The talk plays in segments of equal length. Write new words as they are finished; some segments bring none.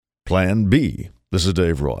Plan B. This is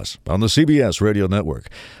Dave Ross on the CBS Radio Network.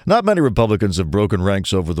 Not many Republicans have broken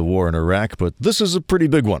ranks over the war in Iraq, but this is a pretty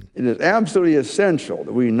big one. It is absolutely essential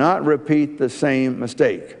that we not repeat the same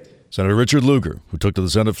mistake. Senator Richard Lugar, who took to the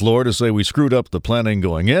Senate floor to say we screwed up the planning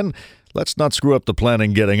going in, let's not screw up the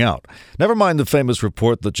planning getting out. Never mind the famous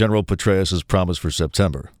report that General Petraeus has promised for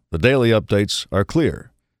September. The daily updates are clear.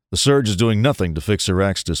 The surge is doing nothing to fix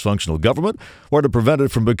Iraq's dysfunctional government or to prevent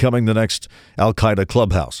it from becoming the next al-Qaeda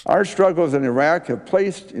clubhouse. Our struggles in Iraq have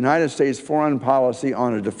placed United States foreign policy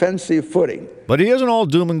on a defensive footing. But he isn't all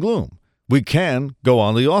doom and gloom. We can go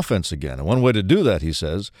on the offense again. And one way to do that, he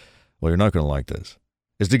says, well, you're not going to like this,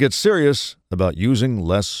 is to get serious about using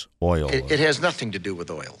less oil. It has nothing to do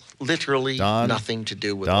with oil. Literally nothing to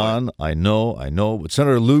do with oil. Don, I know, but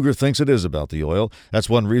Senator Lugar thinks it is about the oil. That's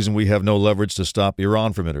one reason we have no leverage to stop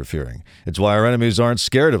Iran from interfering. It's why our enemies aren't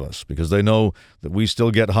scared of us, because they know that we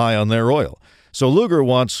still get high on their oil. So Lugar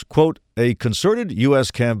wants, quote, a concerted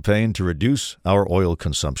U.S. campaign to reduce our oil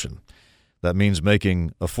consumption. That means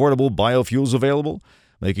making affordable biofuels available,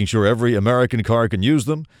 making sure every American car can use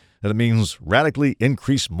them, and it means radically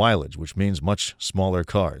increased mileage, which means much smaller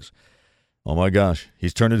cars. Oh my gosh,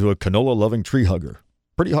 he's turned into a canola-loving tree hugger.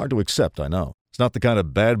 Pretty hard to accept, I know. It's not the kind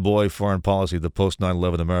of bad boy foreign policy the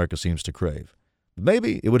post-9/11 America seems to crave. But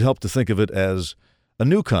maybe it would help to think of it as a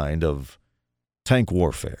new kind of tank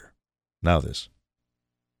warfare. Now this.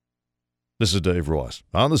 This is Dave Ross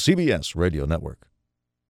on the CBS Radio Network.